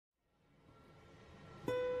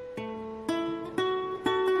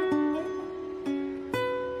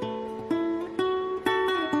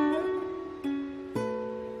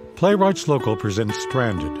Playwrights Local presents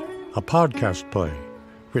Stranded, a podcast play,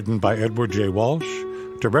 written by Edward J. Walsh,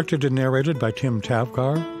 directed and narrated by Tim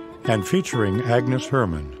Tavgar, and featuring Agnes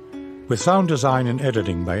Herman, with sound design and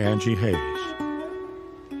editing by Angie Hayes.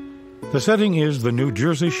 The setting is the New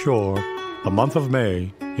Jersey shore, the month of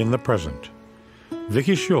May, in the present.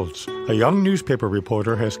 Vickie Schultz, a young newspaper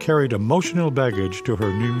reporter, has carried emotional baggage to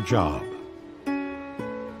her new job.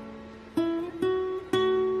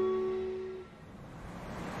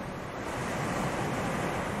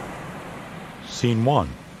 Scene 1.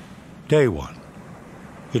 Day 1.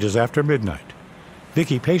 It is after midnight.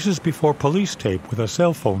 Vickie paces before police tape with a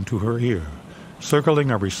cell phone to her ear, circling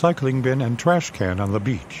a recycling bin and trash can on the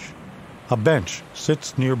beach. A bench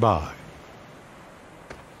sits nearby.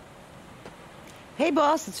 Hey,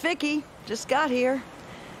 boss, it's Vickie. Just got here.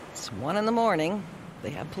 It's 1 a.m. They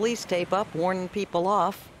have police tape up warning people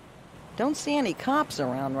off. Don't see any cops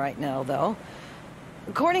around right now, though.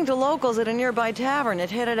 According to locals at a nearby tavern, it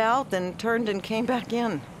headed out, then turned and came back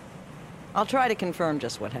in. I'll try to confirm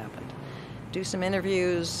just what happened. Do some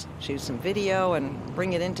interviews, shoot some video, and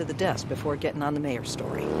bring it into the desk before getting on the mayor's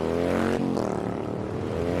story.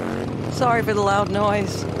 Sorry for the loud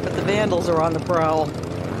noise, but the vandals are on the prowl.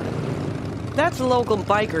 That's a local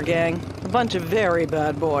biker gang. A bunch of very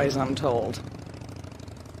bad boys, I'm told.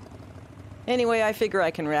 Anyway, I figure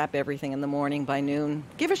I can wrap everything in the morning by noon.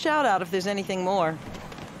 Give a shout out if there's anything more.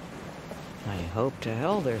 I hope to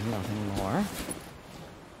hell there's nothing more.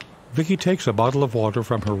 Vickie takes a bottle of water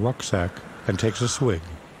from her rucksack and takes a swig.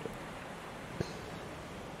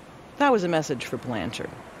 That was a message for Blanchard.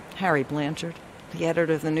 Harry Blanchard, the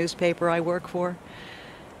editor of the newspaper I work for.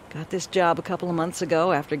 Got this job a couple of months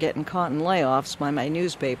ago after getting caught in layoffs by my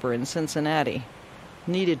newspaper in Cincinnati.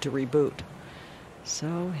 Needed to reboot.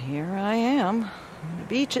 So here I am, on the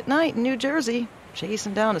beach at night in New Jersey,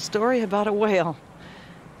 chasing down a story about a whale.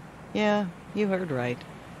 Yeah, you heard right.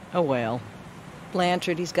 A whale.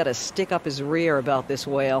 Blanchard, he's got a stick up his rear about this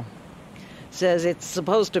whale. Says it's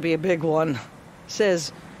supposed to be a big one.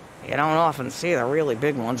 Says you don't often see the really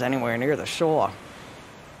big ones anywhere near the shore.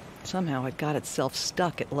 Somehow it got itself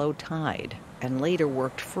stuck at low tide, and later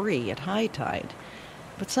worked free at high tide.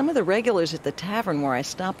 But some of the regulars at the tavern where I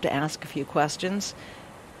stopped to ask a few questions,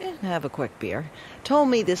 and have a quick beer, told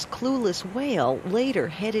me this clueless whale later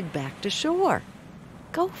headed back to shore.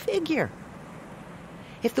 Go figure.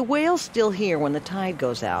 If the whale's still here when the tide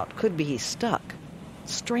goes out, could be he's stuck,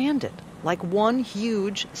 stranded, like one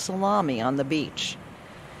huge salami on the beach.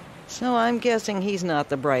 So I'm guessing he's not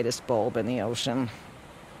the brightest bulb in the ocean.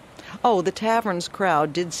 Oh, the tavern's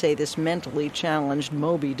crowd did say this mentally challenged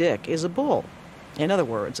Moby Dick is a bull. In other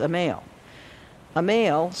words, a male. A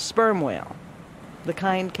male sperm whale. The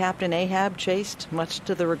kind Captain Ahab chased, much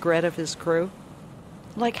to the regret of his crew.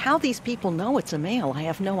 Like how these people know it's a male, I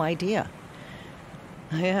have no idea.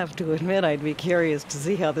 I have to admit I'd be curious to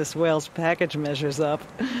see how this whale's package measures up.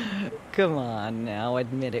 Come on now,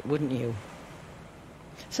 admit it, wouldn't you?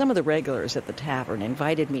 Some of the regulars at the tavern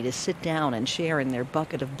invited me to sit down and share in their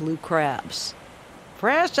bucket of blue crabs.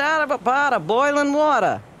 Fresh out of a pot of boiling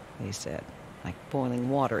water, they said. Like boiling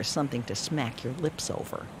water is something to smack your lips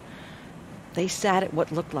over. They sat at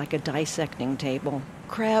what looked like a dissecting table.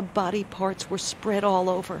 Crab body parts were spread all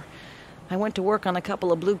over. I went to work on a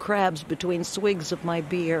couple of blue crabs between swigs of my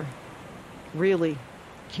beer. Really,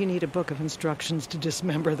 you need a book of instructions to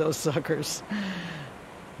dismember those suckers.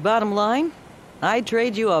 Bottom line, I'd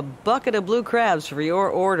trade you a bucket of blue crabs for your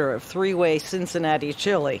order of 3-way Cincinnati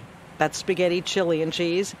chili. That's spaghetti, chili, and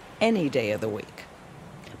cheese any day of the week.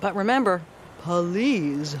 But remember,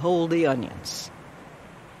 please hold the onions.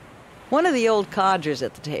 One of the old codgers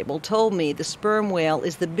at the table told me the sperm whale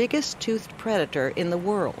is the biggest toothed predator in the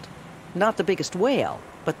world. Not the biggest whale,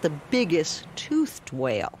 but the biggest toothed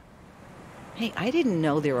whale. Hey, I didn't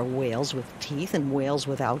know there are whales with teeth and whales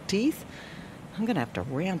without teeth. I'm going to have to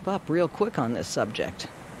ramp up real quick on this subject.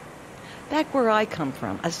 Back where I come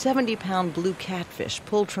from, a 70-pound blue catfish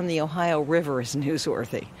pulled from the Ohio River is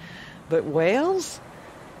newsworthy. But whales?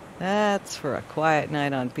 That's for a quiet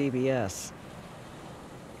night on PBS.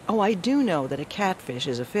 Oh, I do know that a catfish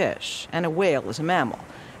is a fish, and a whale is a mammal,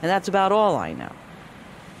 and that's about all I know.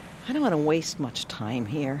 I don't want to waste much time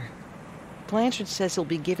here. Blanchard says he'll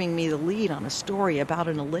be giving me the lead on a story about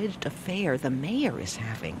an alleged affair the mayor is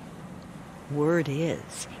having. Word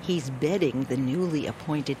is, he's bedding the newly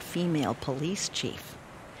appointed female police chief.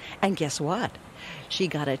 And guess what? She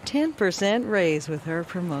got a 10% raise with her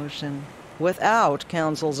promotion. Without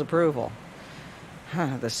council's approval.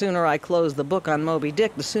 The sooner I close the book on Moby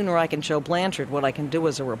Dick, the sooner I can show Blanchard what I can do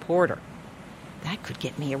as a reporter. That could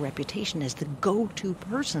get me a reputation as the go-to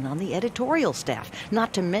person on the editorial staff,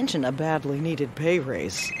 not to mention a badly needed pay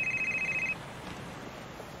raise.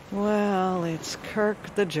 Well, it's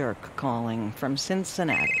Kirk the Jerk calling from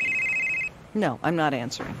Cincinnati. No, I'm not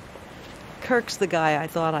answering. Kirk's the guy I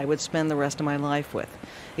thought I would spend the rest of my life with.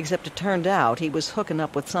 Except it turned out he was hooking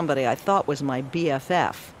up with somebody I thought was my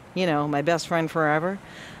BFF. You know, my best friend forever.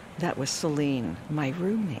 That was Celine, my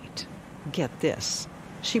roommate. Get this.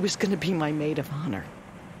 She was going to be my maid of honor.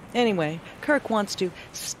 Anyway, Kirk wants to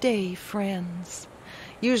stay friends.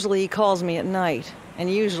 Usually he calls me at night,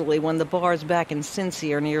 and usually when the bars back in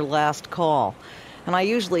Cincy are near last call. And I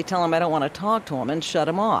usually tell him I don't want to talk to him and shut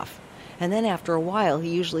him off. And then after a while, he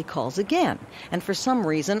usually calls again. And for some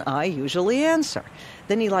reason, I usually answer.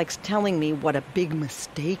 Then he likes telling me what a big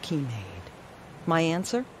mistake he made. My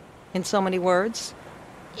answer? In so many words?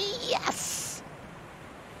 Yes!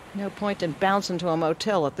 No point in bouncing to a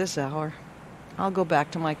motel at this hour. I'll go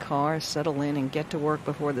back to my car, settle in, and get to work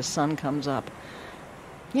before the sun comes up.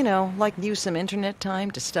 You know, like use some internet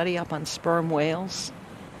time to study up on sperm whales.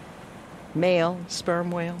 Male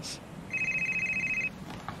sperm whales.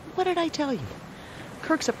 What did I tell you?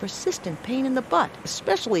 Kirk's a persistent pain in the butt,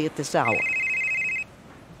 especially at this hour.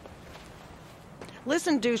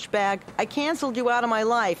 Listen, douchebag, I canceled you out of my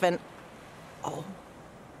life and... Oh,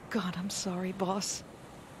 God, I'm sorry, boss.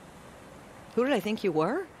 Who did I think you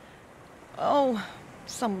were? Oh,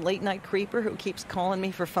 some late-night creeper who keeps calling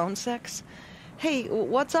me for phone sex. Hey,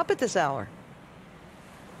 what's up at this hour?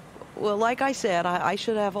 Well, like I said, I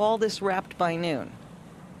should have all this wrapped by noon.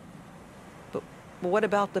 But what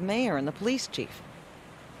about the mayor and the police chief?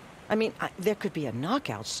 I mean, there could be a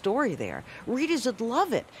knockout story there. Readers would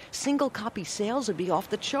love it. Single copy sales would be off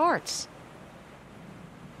the charts.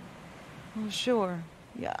 Oh, sure.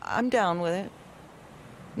 Yeah, I'm down with it.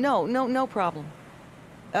 No problem.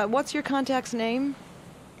 What's your contact's name?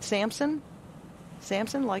 Samson?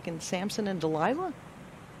 Samson, like in Samson and Delilah?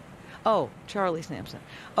 Oh, Charlie Sampson.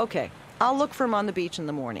 Okay, I'll look for him on the beach in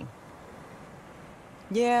the morning.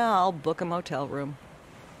 Yeah, I'll book a motel room.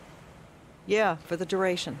 Yeah, for the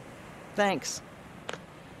duration. Thanks.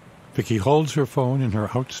 Vickie holds her phone in her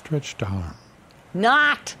outstretched arm.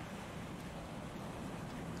 Not!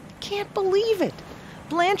 Can't believe it.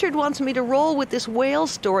 Blanchard wants me to roll with this whale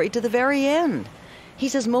story to the very end. He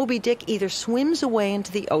says Moby Dick either swims away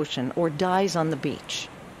into the ocean or dies on the beach.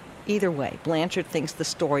 Either way, Blanchard thinks the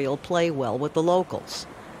story will play well with the locals.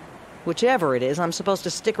 Whichever it is, I'm supposed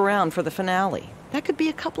to stick around for the finale. That could be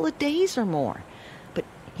a couple of days or more. But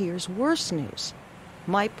here's worse news.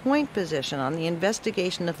 My point position on the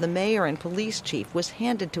investigation of the mayor and police chief was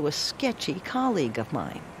handed to a sketchy colleague of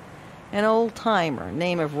mine. An old-timer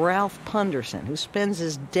named Ralph Punderson, who spends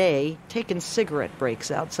his day taking cigarette breaks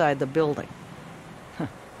outside the building.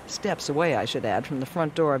 Steps away, I should add, from the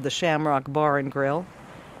front door of the Shamrock Bar and Grill.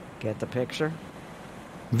 Get the picture?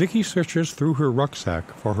 Vickie searches through her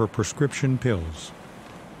rucksack for her prescription pills.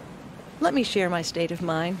 Let me share my state of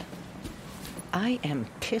mind. I am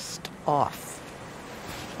pissed off.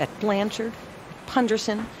 At Blanchard, at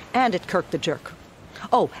Punderson, and at Kirk the Jerk.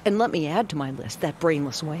 Oh, and let me add to my list that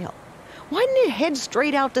brainless whale. Why didn't it head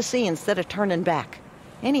straight out to sea instead of turning back?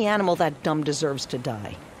 Any animal that dumb deserves to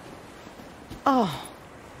die. Oh,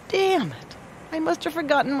 damn it. I must have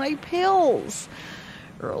forgotten my pills.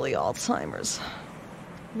 Early Alzheimer's.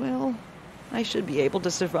 Well, I should be able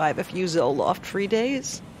to survive a few Zoloft-free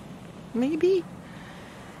days. Maybe.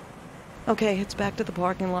 Okay, it's back to the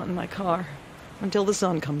parking lot in my car. Until the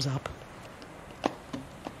sun comes up.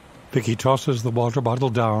 Vickie tosses the water bottle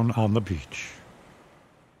down on the beach.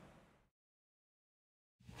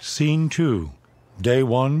 Scene 2, Day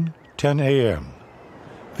 1, 10 a.m.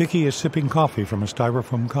 Vickie is sipping coffee from a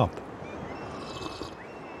styrofoam cup.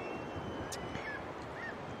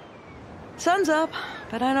 Sun's up,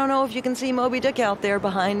 but I don't know if you can see Moby Dick out there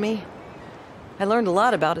behind me. I learned a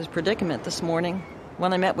lot about his predicament this morning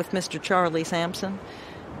when I met with Mr. Charlie Sampson.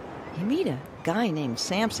 You meet a guy named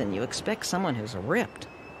Sampson, you expect someone who's ripped.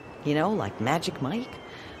 You know, like Magic Mike?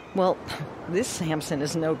 Well, this Sampson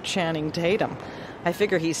is no Channing Tatum. I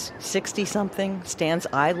figure he's 60-something, stands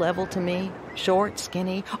eye level to me, short,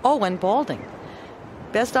 skinny, oh, and balding.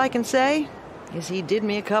 Best I can say is he did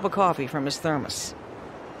me a cup of coffee from his thermos.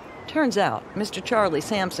 Turns out, Mr. Charlie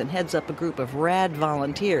Sampson heads up a group of rad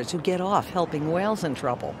volunteers who get off helping whales in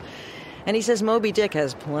trouble. And he says Moby Dick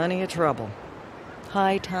has plenty of trouble.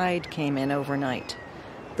 High tide came in overnight.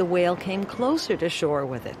 The whale came closer to shore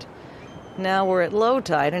with it. Now we're at low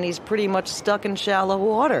tide and he's pretty much stuck in shallow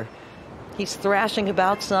water. He's thrashing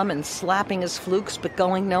about some and slapping his flukes but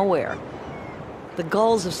going nowhere. The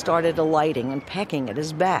gulls have started alighting and pecking at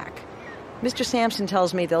his back. Mr. Sampson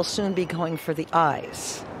tells me they'll soon be going for the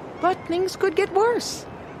eyes. But things could get worse.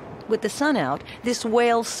 With the sun out, this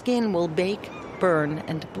whale's skin will bake, burn,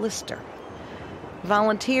 and blister.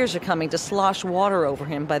 Volunteers are coming to slosh water over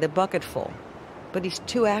him by the bucketful, but he's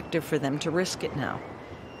too active for them to risk it now.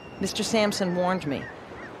 Mr. Sampson warned me,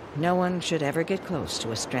 no one should ever get close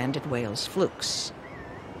to a stranded whale's flukes.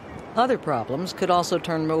 Other problems could also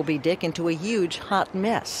turn Moby Dick into a huge hot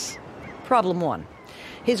mess. Problem 1.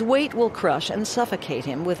 His weight will crush and suffocate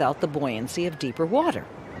him without the buoyancy of deeper water.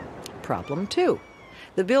 Problem 2.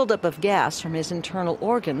 The buildup of gas from his internal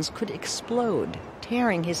organs could explode,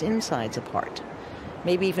 tearing his insides apart.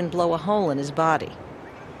 Maybe even blow a hole in his body.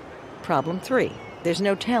 Problem 3. There's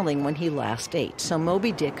no telling when he last ate, so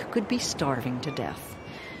Moby Dick could be starving to death.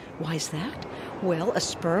 Why's that? Well, a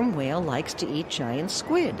sperm whale likes to eat giant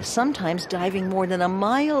squid, sometimes diving more than a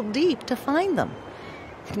mile deep to find them.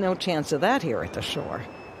 No chance of that here at the shore.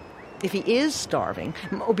 If he is starving,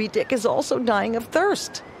 Moby Dick is also dying of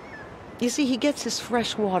thirst. You see, he gets his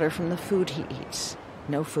fresh water from the food he eats.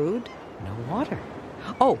 No food, no water.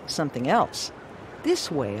 Oh, something else.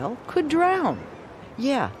 This whale could drown.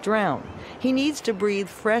 Yeah, drown. He needs to breathe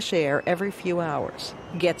fresh air every few hours.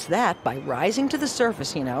 Gets that by rising to the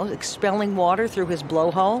surface, expelling water through his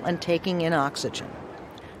blowhole and taking in oxygen.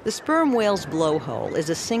 The sperm whale's blowhole is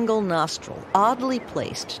a single nostril, oddly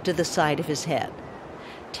placed to the side of his head.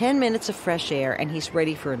 10 minutes of fresh air and he's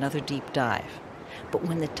ready for another deep dive. But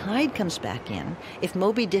when the tide comes back in, if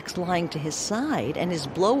Moby Dick's lying to his side and his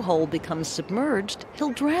blowhole becomes submerged,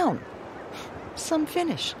 he'll drown. Some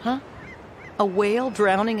finish, huh? A whale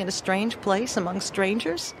drowning in a strange place among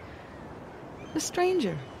strangers? A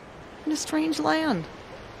stranger in a strange land.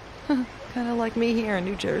 Kind of like me here in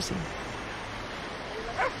New Jersey.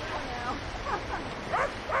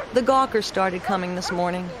 The gawkers started coming this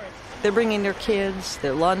morning. They're bringing their kids,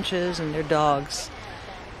 their lunches, and their dogs.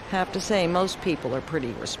 Have to say, most people are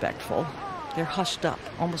pretty respectful. They're hushed up,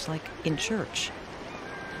 almost like in church.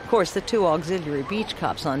 Of course, the 2 auxiliary beach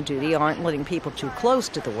cops on duty aren't letting people too close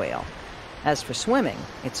to the whale. As for swimming,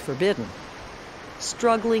 it's forbidden.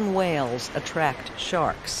 Struggling whales attract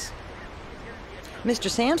sharks. Mr.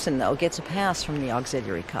 Sampson, though, gets a pass from the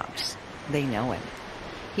auxiliary cops. They know him.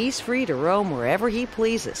 He's free to roam wherever he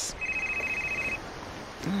pleases.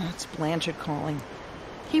 It's Blanchard calling.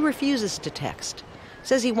 He refuses to text.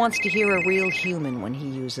 Says he wants to hear a real human when he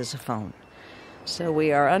uses a phone. So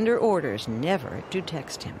we are under orders never to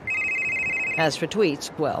text him. As for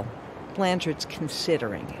tweets, well, Blanchard's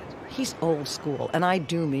considering it. He's old school, and I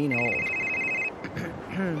do mean old.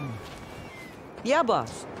 Yeah,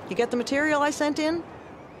 boss. You get the material I sent in?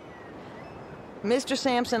 Mr.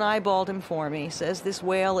 Sampson eyeballed him for me. Says this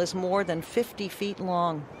whale is more than 50 feet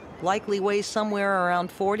long. Likely weighs somewhere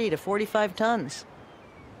around 40 to 45 tons.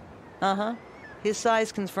 Uh-huh. His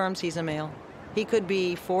size confirms he's a male. He could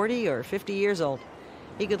be 40 or 50 years old.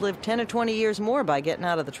 He could live 10 or 20 years more by getting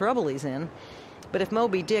out of the trouble he's in. But if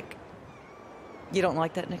Moby Dick... You don't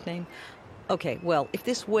like that nickname? Okay, well, if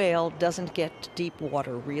this whale doesn't get to deep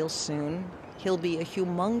water real soon, he'll be a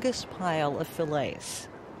humongous pile of fillets.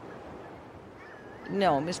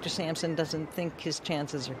 No, Mr. Sampson doesn't think his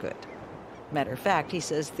chances are good. Matter of fact, he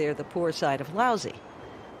says they're the poor side of lousy.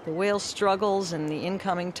 The whale's struggles and the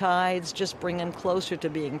incoming tides just bring him closer to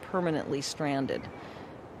being permanently stranded.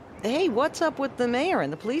 Hey, what's up with the mayor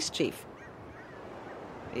and the police chief?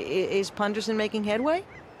 Is Punderson making headway?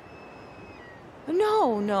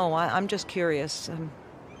 No, I'm just curious.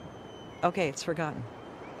 Okay, it's forgotten.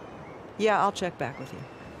 Yeah, I'll check back with you.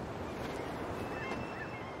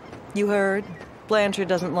 You heard? Blanchard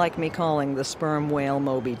doesn't like me calling the sperm whale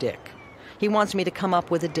Moby Dick. He wants me to come up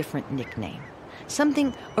with a different nickname.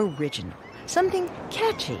 Something original. Something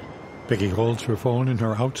catchy. Vickie holds her phone in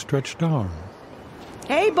her outstretched arm.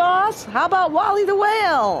 Hey, boss, how about Wally the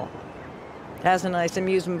Whale? Has a nice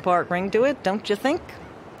amusement park ring to it, don't you think?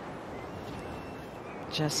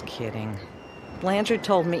 Just kidding. Blanchard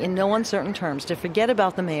told me in no uncertain terms to forget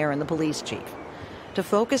about the mayor and the police chief. To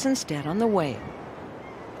focus instead on the whale.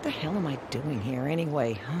 What the hell am I doing here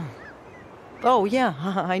anyway? Oh, yeah,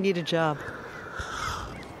 I need a job.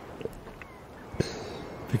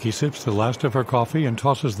 Vickie sips the last of her coffee and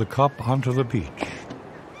tosses the cup onto the beach.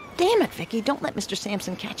 Damn it, Vickie, don't let Mr.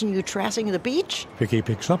 Sampson catching you trashing the beach. Vickie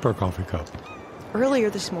picks up her coffee cup. Earlier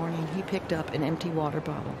this morning, he picked up an empty water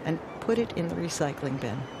bottle and put it in the recycling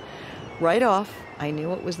bin. Right off, I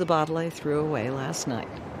knew it was the bottle I threw away last night.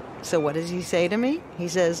 So what does he say to me? He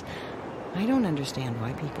says, I don't understand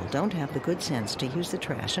why people don't have the good sense to use the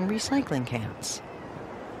trash in recycling cans.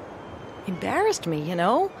 Embarrassed me,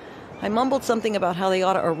 I mumbled something about how they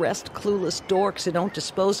ought to arrest clueless dorks who don't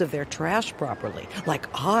dispose of their trash properly, like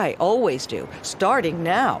I always do, starting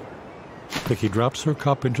now. Vickie drops her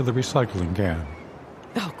cup into the recycling can.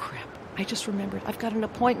 Oh, crap. I just remembered. I've got an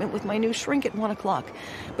appointment with my new shrink at 1 o'clock.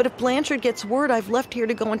 But if Blanchard gets word I've left here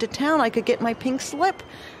to go into town, I could get my pink slip.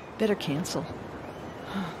 Better cancel.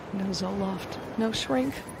 No Zoloft, no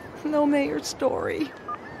shrink, no Mayor Story.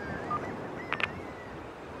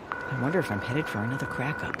 I wonder if I'm headed for another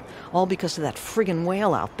crack-up, all because of that friggin'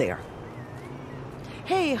 whale out there.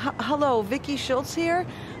 Hey, hello, Vickie Schultz here.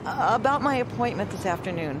 About my appointment this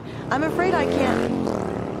afternoon. I'm afraid I can't...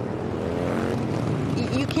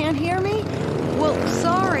 You can't hear me? Well,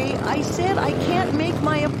 sorry, I said I can't make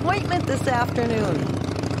my appointment this afternoon.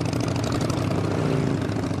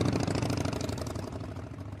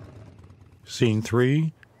 Scene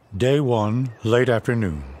 3, Day 1, late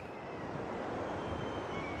afternoon.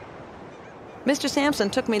 Mr. Sampson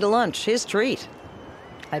took me to lunch, his treat.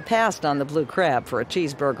 I passed on the blue crab for a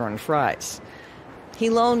cheeseburger and fries.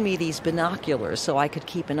 He loaned me these binoculars so I could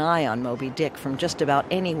keep an eye on Moby Dick from just about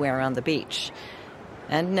anywhere on the beach.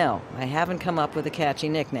 And no, I haven't come up with a catchy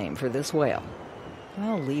nickname for this whale.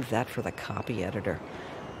 I'll leave that for the copy editor.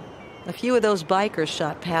 A few of those bikers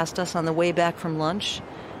shot past us on the way back from lunch.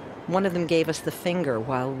 One of them gave us the finger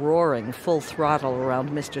while roaring full throttle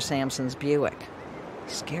around Mr. Sampson's Buick.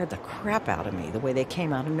 Scared the crap out of me the way they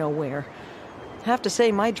came out of nowhere. Have to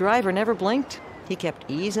say, my driver never blinked. He kept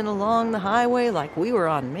easing along the highway like we were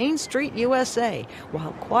on Main Street, USA,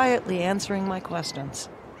 while quietly answering my questions.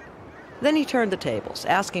 Then he turned the tables,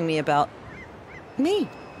 asking me about me.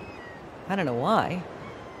 I don't know why,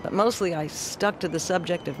 but mostly I stuck to the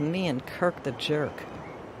subject of me and Kirk the Jerk.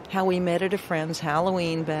 How we met at a friend's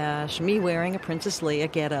Halloween bash, me wearing a Princess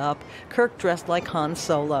Leia get-up, Kirk dressed like Han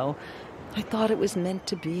Solo. I thought it was meant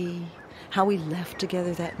to be. How we left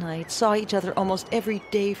together that night, saw each other almost every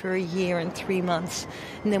day for a year and 3 months,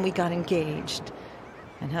 and then we got engaged.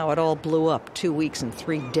 And how it all blew up 2 weeks and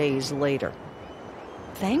 3 days later.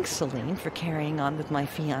 Thanks, Celine, for carrying on with my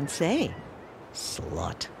fiancé.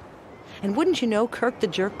 Slut. And wouldn't you know, Kirk the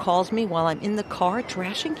Jerk calls me while I'm in the car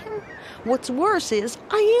trashing him? What's worse is,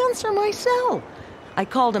 I answer my cell. I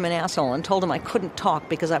called him an asshole and told him I couldn't talk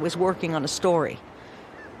because I was working on a story.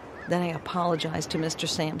 Then I apologized to Mr.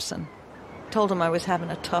 Sampson. Told him I was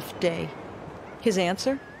having a tough day. His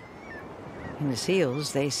answer? In the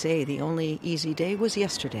SEALs, they say the only easy day was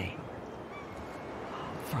yesterday.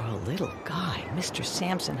 For a little guy, Mr.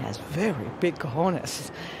 Sampson has very big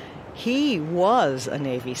cojones. He was a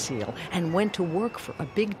Navy SEAL and went to work for a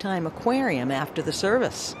big-time aquarium after the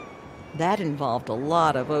service. That involved a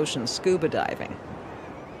lot of ocean scuba diving.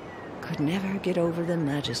 Could never get over the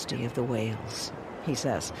majesty of the whales, he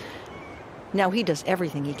says. Now, he does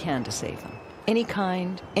everything he can to save them. Any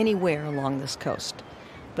kind, anywhere along this coast.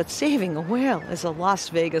 But saving a whale is a Las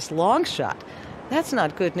Vegas long shot. That's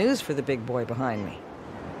not good news for the big boy behind me.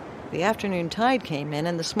 The afternoon tide came in,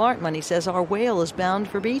 and the smart money says our whale is bound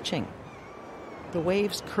for beaching. The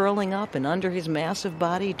waves curling up and under his massive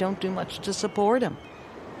body don't do much to support him.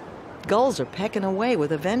 Gulls are pecking away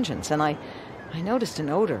with a vengeance, and I noticed an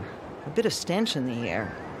odor, a bit of stench in the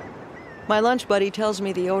air. My lunch buddy tells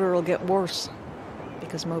me the odor will get worse,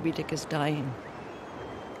 because Moby Dick is dying.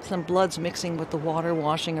 Some blood's mixing with the water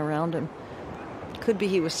washing around him. Could be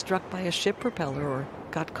he was struck by a ship propeller or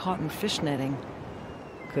got caught in fish netting.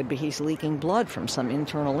 Could be he's leaking blood from some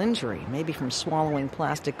internal injury, maybe from swallowing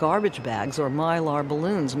plastic garbage bags or mylar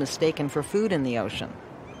balloons mistaken for food in the ocean.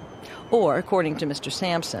 Or, according to Mr.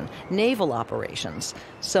 Sampson, naval operations,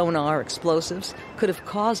 sonar, explosives, could have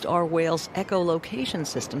caused our whale's echolocation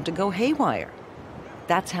system to go haywire.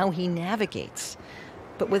 That's how he navigates.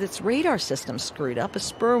 But with its radar system screwed up, a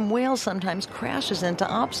sperm whale sometimes crashes into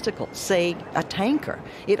obstacles, say a tanker,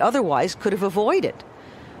 it otherwise could have avoided.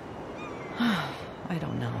 I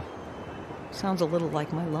don't know. Sounds a little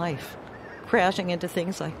like my life. Crashing into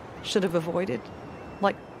things I should have avoided.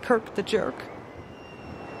 Like Kirk the Jerk.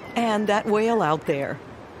 And that whale out there.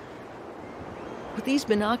 With these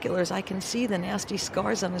binoculars, I can see the nasty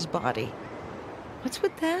scars on his body. What's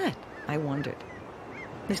with that? I wondered.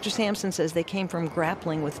 Mr. Sampson says they came from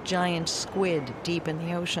grappling with giant squid deep in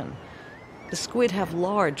the ocean. The squid have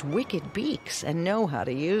large, wicked beaks and know how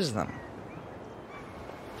to use them.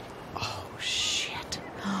 Oh, shit.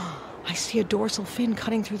 I see a dorsal fin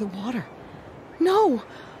cutting through the water. No,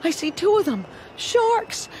 I see 2 of them.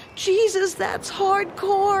 Sharks! Jesus, that's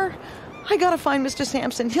hardcore. I gotta find Mr.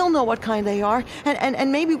 Sampson. He'll know what kind they are,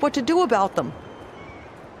 and maybe what to do about them.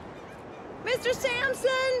 Mr.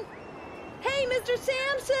 Sampson! Hey, Mr.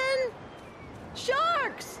 Sampson!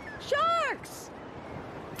 Sharks! Sharks!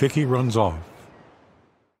 Vickie runs off.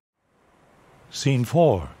 Scene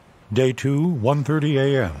 4, Day 2, 1:30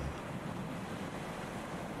 a.m.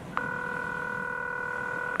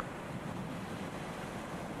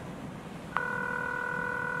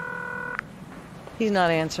 He's not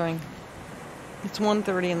answering. It's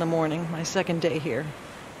 1:30 in the morning, my second day here.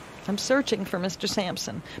 I'm searching for Mr.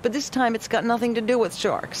 Sampson, but this time it's got nothing to do with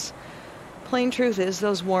sharks. Plain truth is,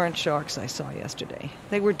 those weren't sharks I saw yesterday.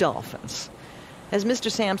 They were dolphins. As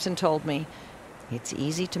Mr. Sampson told me, it's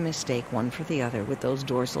easy to mistake one for the other with those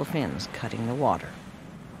dorsal fins cutting the water.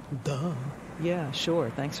 Duh. Yeah, sure.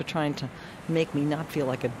 Thanks for trying to make me not feel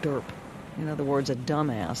like a derp. In other words, a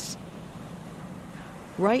dumbass.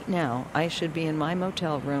 Right now, I should be in my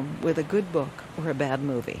motel room with a good book or a bad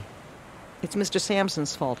movie. It's Mr.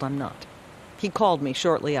 Sampson's fault I'm not. He called me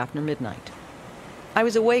shortly after midnight. I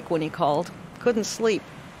was awake when he called, couldn't sleep.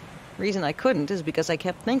 The reason I couldn't is because I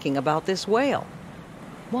kept thinking about this whale.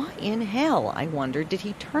 Why in hell, I wondered, did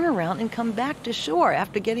he turn around and come back to shore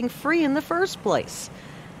after getting free in the first place?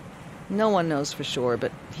 No one knows for sure,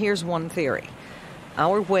 but here's one theory.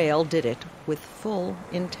 Our whale did it with full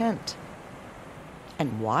intent.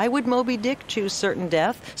 And why would Moby Dick choose certain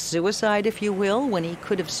death, suicide if you will, when he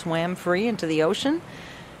could have swam free into the ocean?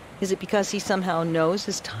 Is it because he somehow knows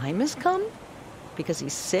his time has come? Because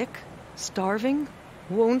he's sick, starving,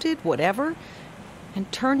 wounded, whatever? And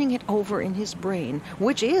turning it over in his brain,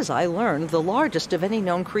 which is, I learned, the largest of any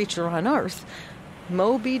known creature on Earth,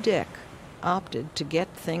 Moby Dick opted to get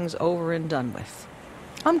things over and done with.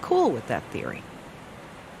 I'm cool with that theory.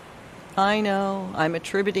 I know, I'm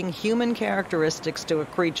attributing human characteristics to a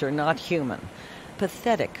creature not human.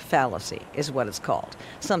 Pathetic fallacy is what it's called,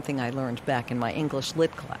 something I learned back in my English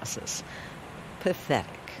lit classes. Pathetic.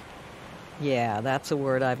 Yeah, that's a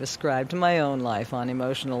word I've ascribed to my own life on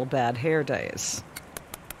emotional bad hair days.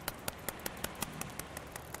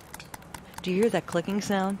 Do you hear that clicking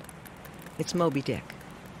sound? It's Moby Dick.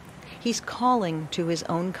 He's calling to his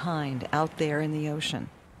own kind out there in the ocean.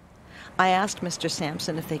 I asked Mr.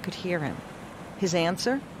 Sampson if they could hear him. His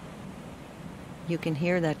answer? You can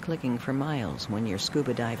hear that clicking for miles when you're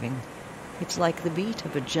scuba diving. It's like the beat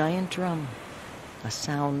of a giant drum, a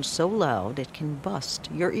sound so loud it can bust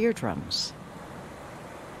your eardrums.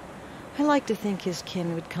 I like to think his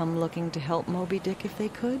kin would come looking to help Moby Dick if they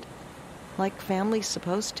could, like family's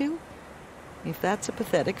supposed to. If that's a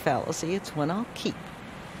pathetic fallacy, it's one I'll keep.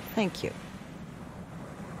 Thank you.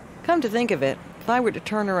 Come to think of it, if I were to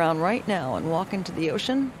turn around right now and walk into the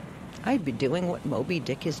ocean, I'd be doing what Moby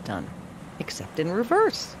Dick has done, except in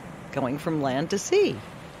reverse, going from land to sea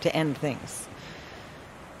to end things.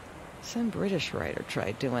 Some British writer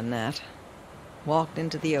tried doing that. Walked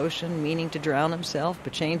into the ocean meaning to drown himself,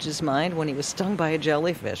 but changed his mind when he was stung by a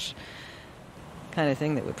jellyfish. Kind of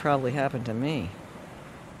thing that would probably happen to me.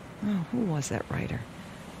 Oh, who was that writer?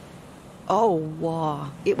 Oh,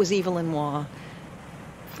 Waugh. It was Evelyn Waugh.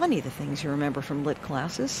 Funny the things you remember from lit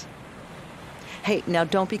classes. Hey, now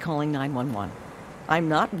don't be calling 911. I'm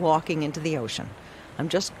not walking into the ocean. I'm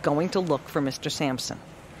just going to look for Mr. Sampson.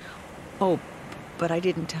 Oh, but I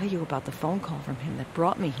didn't tell you about the phone call from him that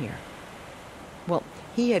brought me here. Well,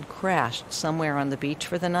 he had crashed somewhere on the beach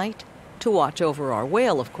for the night, to watch over our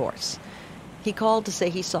whale, of course. He called to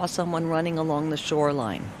say he saw someone running along the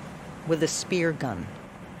shoreline with a spear gun.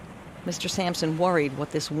 Mr. Sampson worried what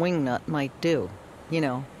this wingnut might do. You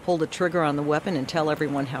know, pull the trigger on the weapon and tell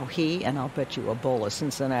everyone how he, and I'll bet you a bowl of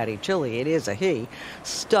Cincinnati chili, it is a he,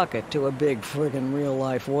 stuck it to a big friggin'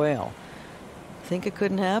 real-life whale. Think it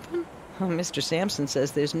couldn't happen? Oh, Mr. Sampson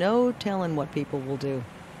says there's no telling what people will do.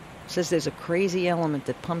 Says there's a crazy element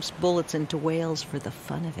that pumps bullets into whales for the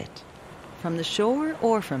fun of it. From the shore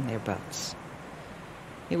or from their boats.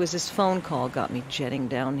 It was his phone call got me jetting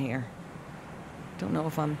down here. Don't know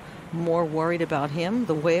if I'm more worried about him,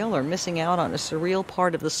 the whale, or missing out on a surreal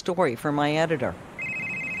part of the story for my editor.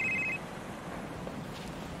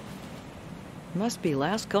 Must be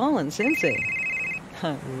last call in Cincy.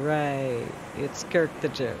 Right, it's Kirk the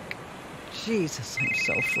joke. Jesus, I'm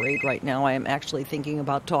so afraid right now I am actually thinking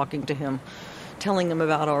about talking to him, telling him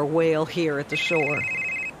about our whale here at the shore.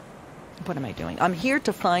 What am I doing? I'm here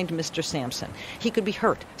to find Mr. Sampson. He could be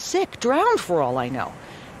hurt, sick, drowned for all I know.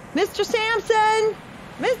 Mr. Sampson!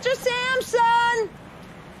 Mr. Sampson!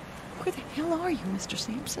 Where the hell are you, Mr.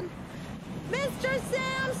 Sampson? Mr.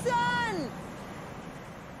 Sampson!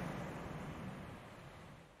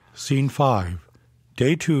 Scene 5,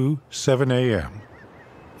 Day 2, 7 a.m.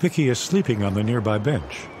 Vickie is sleeping on the nearby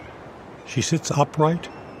bench. She sits upright.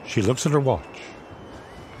 She looks at her watch.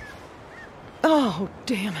 Oh,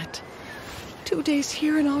 damn it. 2 days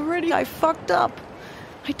here and already I fucked up.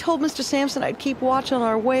 I told Mr. Sampson I'd keep watch on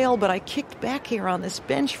our whale, but I kicked back here on this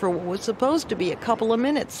bench for what was supposed to be a couple of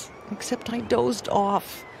minutes, except I dozed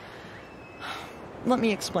off. Let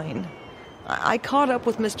me explain. I caught up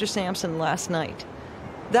with Mr. Sampson last night.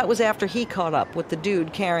 That was after he caught up with the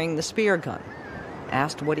dude carrying the spear gun.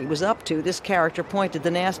 Asked what he was up to, this character pointed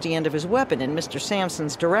the nasty end of his weapon in Mr.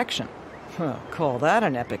 Sampson's direction. Call that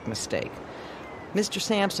an epic mistake. Mr.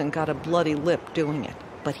 Sampson got a bloody lip doing it,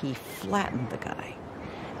 but he flattened the guy.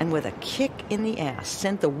 And with a kick in the ass,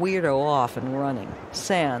 sent the weirdo off and running,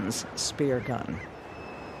 sans spear gun.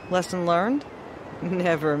 Lesson learned?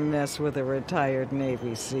 Never mess with a retired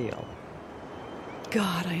Navy SEAL.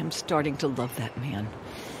 God, I am starting to love that man.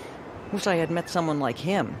 Wish I had met someone like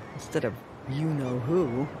him, instead of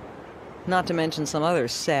you-know-who. Not to mention some other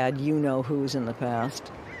sad you-know-whos in the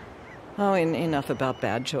past. Oh, enough about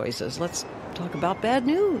bad choices. Let's talk about bad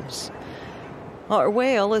news. Our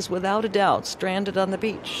whale is without a doubt stranded on the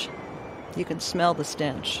beach. You can smell the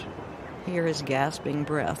stench, hear his gasping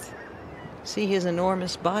breath, see his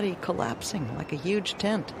enormous body collapsing like a huge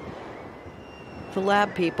tent. The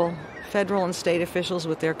lab people, federal and state officials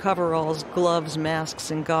with their coveralls, gloves,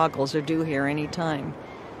 masks, and goggles are due here any time.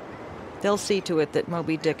 They'll see to it that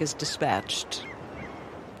Moby Dick is dispatched,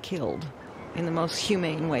 killed, in the most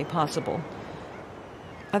humane way possible.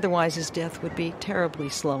 Otherwise, his death would be terribly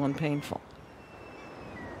slow and painful.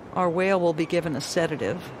 Our whale will be given a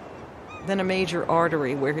sedative, then a major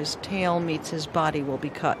artery where his tail meets his body will be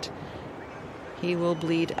cut. He will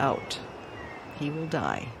bleed out. He will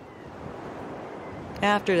die.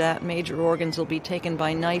 After that, major organs will be taken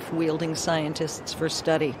by knife-wielding scientists for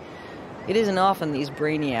study. It isn't often these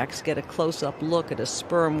brainiacs get a close-up look at a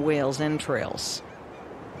sperm whale's entrails.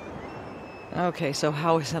 Okay, so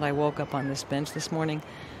how is it I woke up on this bench this morning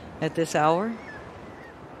at this hour?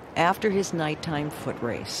 After his nighttime foot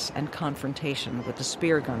race and confrontation with the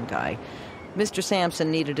spear gun guy, Mr.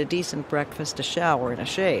 Sampson needed a decent breakfast, a shower, and a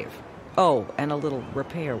shave. Oh, and a little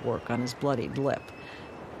repair work on his bloodied lip.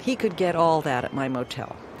 He could get all that at my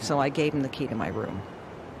motel, so I gave him the key to my room.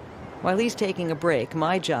 While he's taking a break,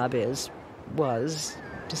 my job was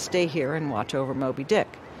to stay here and watch over Moby Dick,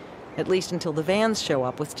 at least until the vans show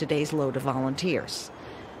up with today's load of volunteers.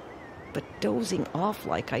 But dozing off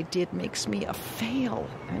like I did makes me a fail,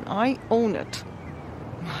 and I own it.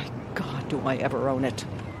 My God, do I ever own it.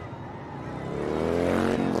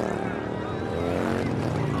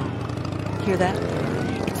 Hear that?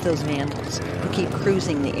 It's those vandals who keep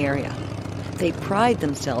cruising the area. They pride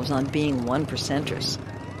themselves on being 1%ers.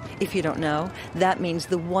 If you don't know, that means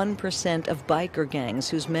the 1% of biker gangs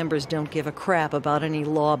whose members don't give a crap about any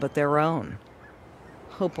law but their own.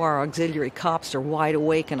 Hope our auxiliary cops are wide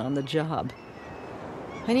awake and on the job.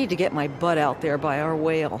 I need to get my butt out there by our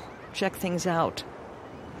whale, check things out.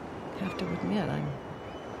 Have to admit,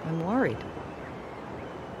 I'm worried.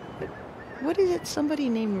 But what is it somebody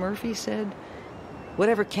named Murphy said?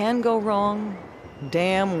 Whatever can go wrong,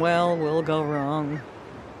 damn well will go wrong.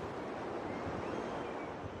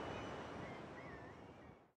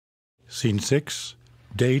 Scene 6,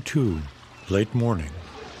 Day 2, late morning.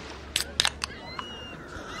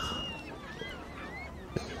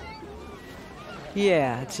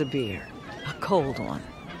 Yeah, it's a beer. A cold one.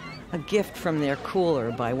 A gift from their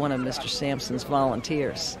cooler by one of Mr. Sampson's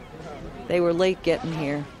volunteers. They were late getting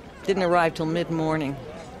here. Didn't arrive till mid-morning.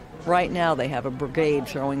 Right now they have a brigade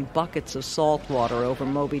throwing buckets of salt water over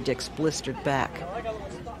Moby Dick's blistered back.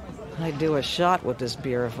 I'd do a shot with this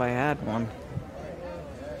beer if I had one.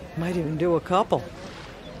 Might even do a couple.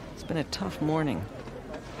 It's been a tough morning.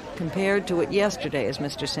 Compared to it yesterday, as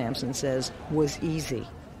Mr. Sampson says, was easy.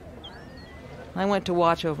 I went to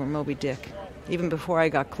watch over Moby Dick. Even before I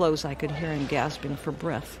got close, I could hear him gasping for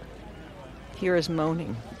breath. Hear his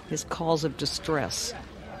moaning, his calls of distress.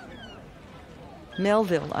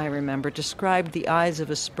 Melville, I remember, described the eyes of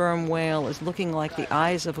a sperm whale as looking like the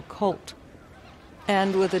eyes of a colt.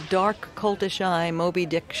 And with a dark, coltish eye, Moby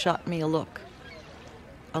Dick shot me a look.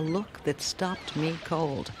 A look that stopped me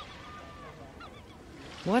cold.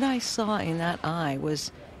 What I saw in that eye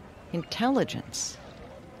was intelligence,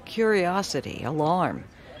 curiosity, alarm.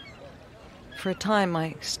 For a time,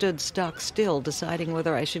 I stood stock still, deciding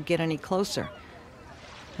whether I should get any closer.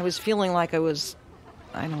 I was feeling like I was,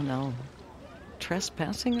 I don't know,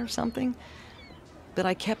 trespassing or something, but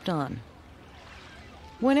I kept on.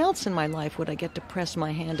 When else in my life would I get to press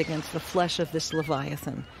my hand against the flesh of this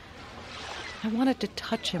Leviathan? I wanted to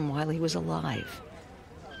touch him while he was alive,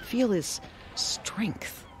 feel his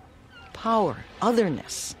strength, power,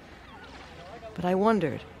 otherness. But I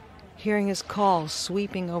wondered, hearing his call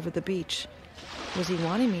sweeping over the beach, was he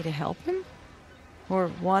wanting me to help him?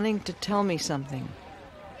 Or wanting to tell me something?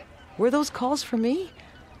 Were those calls for me?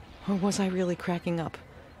 Or was I really cracking up?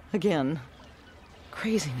 Again.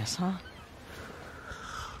 Craziness, huh?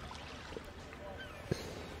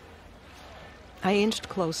 I inched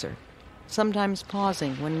closer, sometimes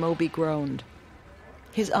pausing when Moby groaned.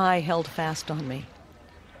 His eye held fast on me.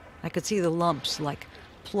 I could see the lumps like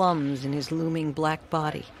plums in his looming black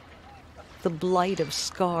body, the blight of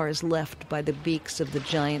scars left by the beaks of the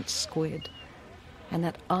giant squid, and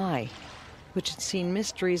that eye, which had seen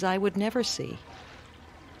mysteries I would never see.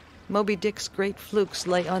 Moby Dick's great flukes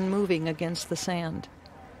lay unmoving against the sand,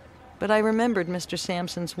 but I remembered Mr.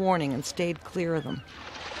 Sampson's warning and stayed clear of them.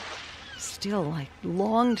 Still, I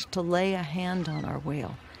longed to lay a hand on our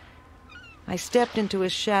whale. I stepped into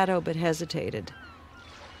his shadow but hesitated.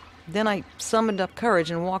 Then I summoned up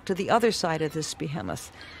courage and walked to the other side of this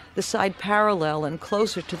behemoth, the side parallel and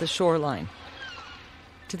closer to the shoreline,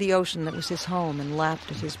 to the ocean that was his home and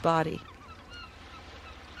lapped at his body.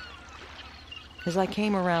 As I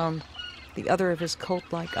came around, the other of his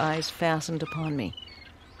cult-like eyes fastened upon me.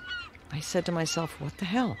 I said to myself, what the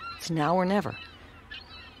hell? It's now or never.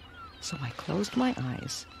 So I closed my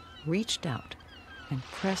eyes, reached out, and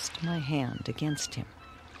pressed my hand against him.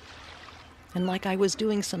 And like I was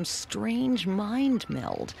doing some strange mind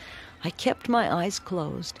meld, I kept my eyes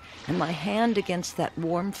closed and my hand against that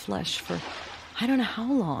warm flesh for I don't know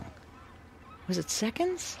how long. Was it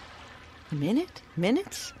seconds? A minute?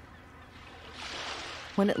 Minutes?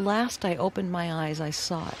 When at last I opened my eyes, I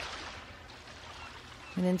saw it.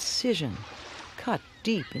 An incision cut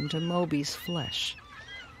deep into Moby's flesh.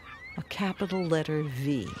 A capital letter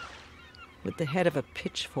V, with the head of a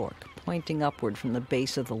pitchfork pointing upward from the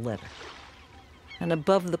base of the letter. And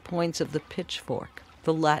above the points of the pitchfork,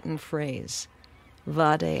 the Latin phrase,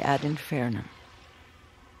 Vade ad infernum.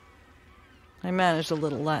 I managed a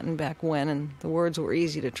little Latin back when, and the words were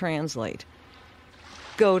easy to translate.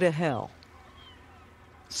 Go to hell.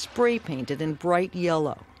 Spray-painted in bright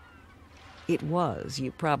yellow. It was,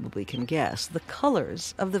 you probably can guess, the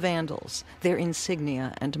colors of the Vandals, their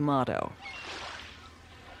insignia and motto.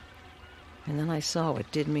 And then I saw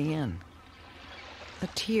what did me in. A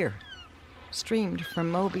tear streamed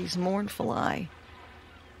from Moby's mournful eye.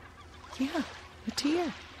 Yeah, a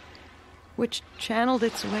tear, which channeled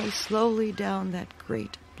its way slowly down that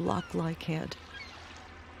great block-like head.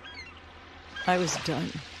 I was done.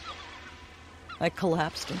 I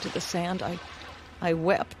collapsed into the sand. I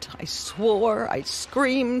wept, I swore, I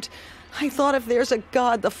screamed. I thought if there's a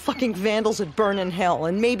God, the fucking Vandals would burn in hell,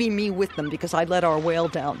 and maybe me with them because I let our whale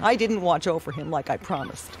down. I didn't watch over him like I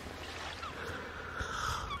promised.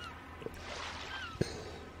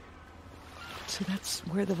 So that's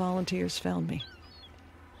where the volunteers found me.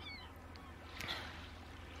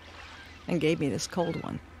 And gave me this cold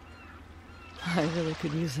one. I really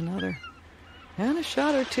could use another. And a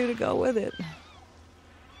shot or two to go with it.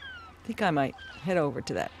 I think I might head over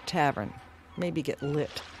to that tavern, maybe get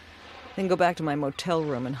lit, then go back to my motel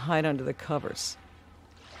room and hide under the covers.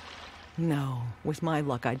 No, with my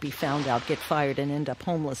luck I'd be found out, get fired, and end up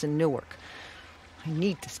homeless in Newark. I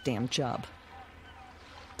need this damn job.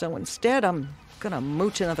 So instead, I'm gonna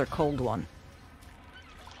mooch another cold one.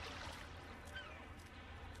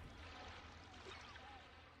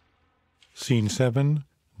 Scene 7,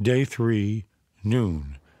 Day 3,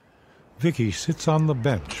 noon. Vickie sits on the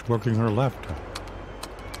bench working her laptop.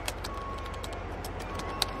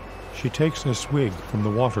 She takes a swig from the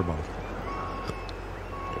water bottle.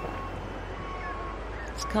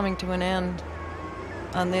 It's coming to an end.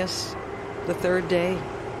 On this, the third day,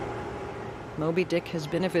 Moby Dick has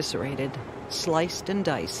been eviscerated, sliced and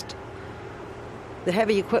diced. The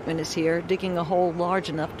heavy equipment is here, digging a hole large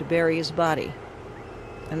enough to bury his body.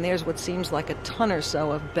 And there's what seems like a ton or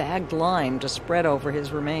so of bagged lime to spread over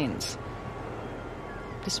his remains.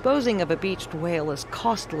 Disposing of a beached whale is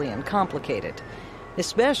costly and complicated,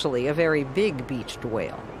 especially a very big beached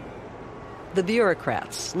whale. The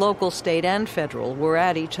bureaucrats, local, state, and federal, were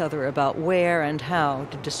at each other about where and how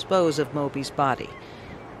to dispose of Moby's body.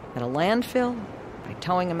 At a landfill, by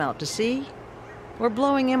towing him out to sea, or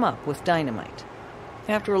blowing him up with dynamite.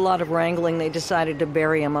 After a lot of wrangling, they decided to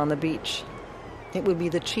bury him on the beach. It would be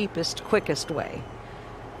the cheapest, quickest way.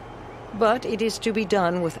 But it is to be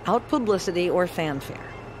done without publicity or fanfare.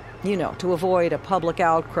 You know, to avoid a public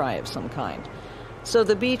outcry of some kind. So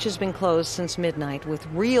the beach has been closed since midnight with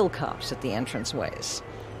real cops at the entranceways.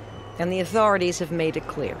 And the authorities have made it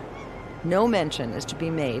clear. No mention is to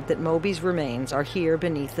be made that Moby's remains are here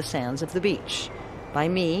beneath the sands of the beach, by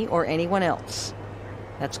me or anyone else.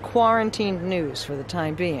 That's quarantined news for the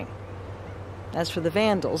time being. As for the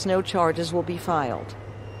Vandals, no charges will be filed.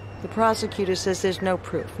 The prosecutor says there's no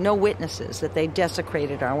proof, no witnesses that they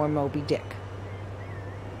desecrated our Moby Dick.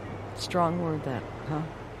 Strong word, that, huh?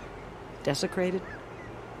 Desecrated?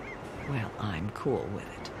 Well, I'm cool with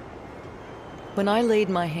it. When I laid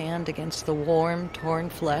my hand against the warm, torn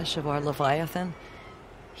flesh of our Leviathan,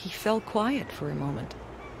 he fell quiet for a moment.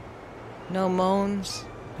 No moans,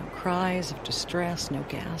 no cries of distress, no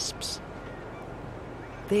gasps.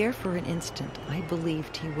 There for an instant, I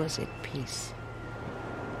believed he was at peace.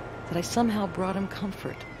 That I somehow brought him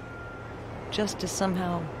comfort, just as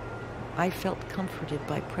somehow I felt comforted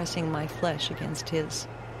by pressing my flesh against his.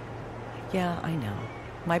 Yeah, I know.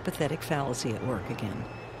 My pathetic fallacy at work again.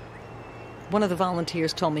 One of the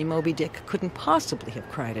volunteers told me Moby Dick couldn't possibly have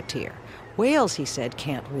cried a tear. Whales, he said,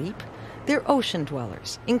 can't weep. They're ocean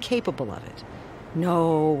dwellers, incapable of it.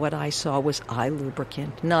 No, what I saw was eye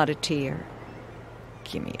lubricant, not a tear.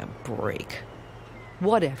 Give me a break.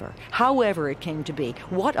 Whatever, however it came to be,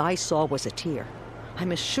 what I saw was a tear.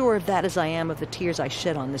 I'm as sure of that as I am of the tears I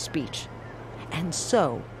shed on this beach. And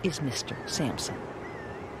so is Mr. Sampson.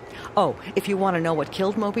 Oh, if you want to know what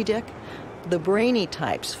killed Moby Dick, the brainy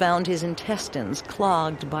types found his intestines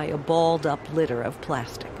clogged by a balled-up litter of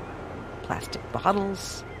plastic. Plastic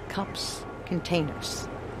bottles, cups, containers.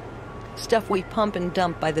 Stuff we pump and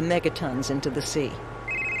dump by the megatons into the sea.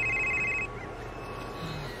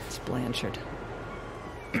 It's Blanchard.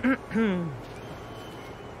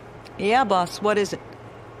 Yeah, boss, what is it?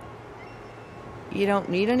 You don't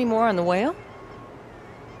need any more on the whale?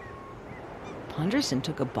 Punderson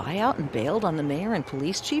took a buyout and bailed on the mayor and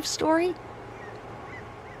police chief's story?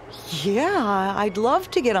 Yeah, I'd love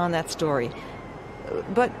to get on that story.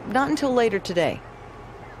 But not until later today.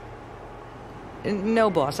 No,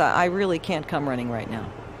 boss, I really can't come running right now.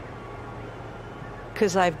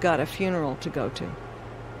 'Cause I've got a funeral to go to.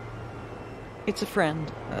 It's a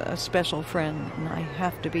friend, a special friend, and I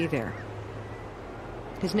have to be there.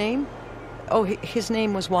 His name? Oh, his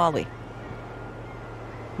name was Wally.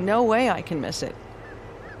 No way I can miss it.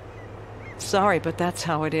 Sorry, but that's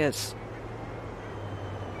how it is.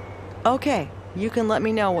 Okay, you can let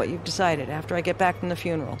me know what you've decided after I get back from the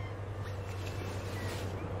funeral.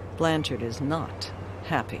 Blanchard is not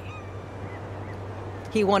happy.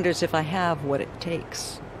 He wonders if I have what it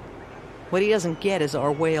takes. What he doesn't get is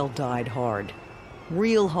our whale died hard.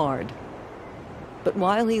 Real hard. But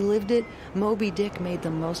while he lived it, Moby Dick made the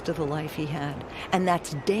most of the life he had. And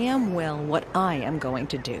that's damn well what I am going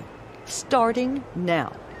to do. Starting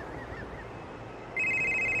now.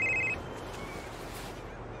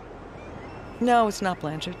 No, it's not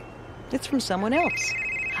Blanchard. It's from someone else.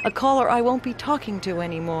 A caller I won't be talking to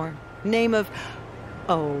anymore. Name of...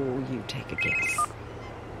 Oh, you take a guess.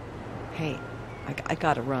 Hey, I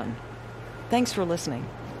gotta run. Thanks for listening.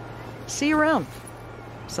 See you around.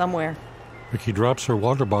 Somewhere. Vickie drops her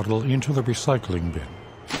water bottle into the recycling bin.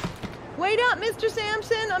 Wait up, Mr.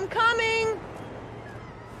 Sampson, I'm coming!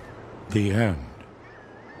 The end.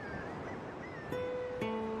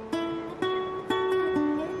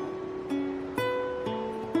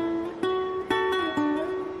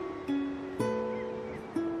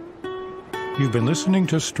 You've been listening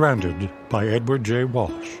to Stranded by Edward J.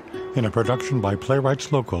 Walsh, in a production by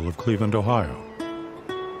Playwrights Local of Cleveland, Ohio.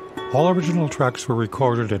 All original tracks were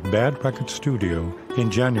recorded at Bad Record Studio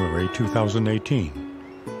in January 2018,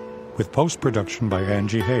 with post-production by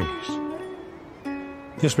Angie Hayes.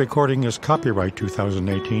 This recording is copyright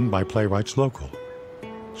 2018 by Playwrights Local.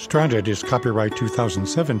 Stranded is copyright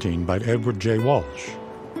 2017 by Edward J. Walsh.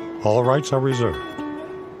 All rights are reserved.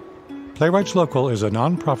 Playwrights Local is a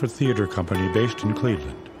non-profit theater company based in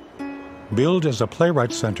Cleveland. Billed as a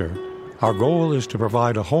playwright center, our goal is to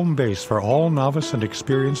provide a home base for all novice and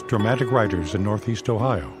experienced dramatic writers in Northeast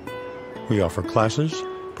Ohio. We offer classes,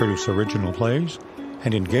 produce original plays,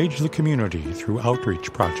 and engage the community through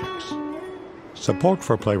outreach projects. Support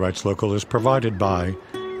for Playwrights Local is provided by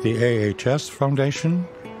the AHS Foundation,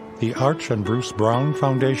 the Arch and Bruce Brown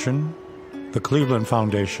Foundation, the Cleveland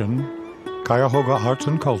Foundation, Cuyahoga Arts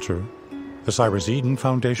and Culture, the Cyrus Eden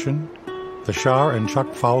Foundation, the Shar and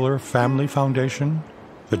Chuck Fowler Family Foundation,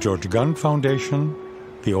 the George Gund Foundation,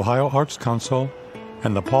 the Ohio Arts Council,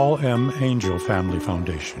 and the Paul M. Angel Family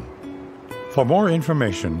Foundation. For more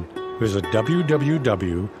information, visit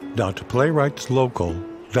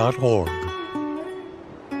www.playwrightslocal.org.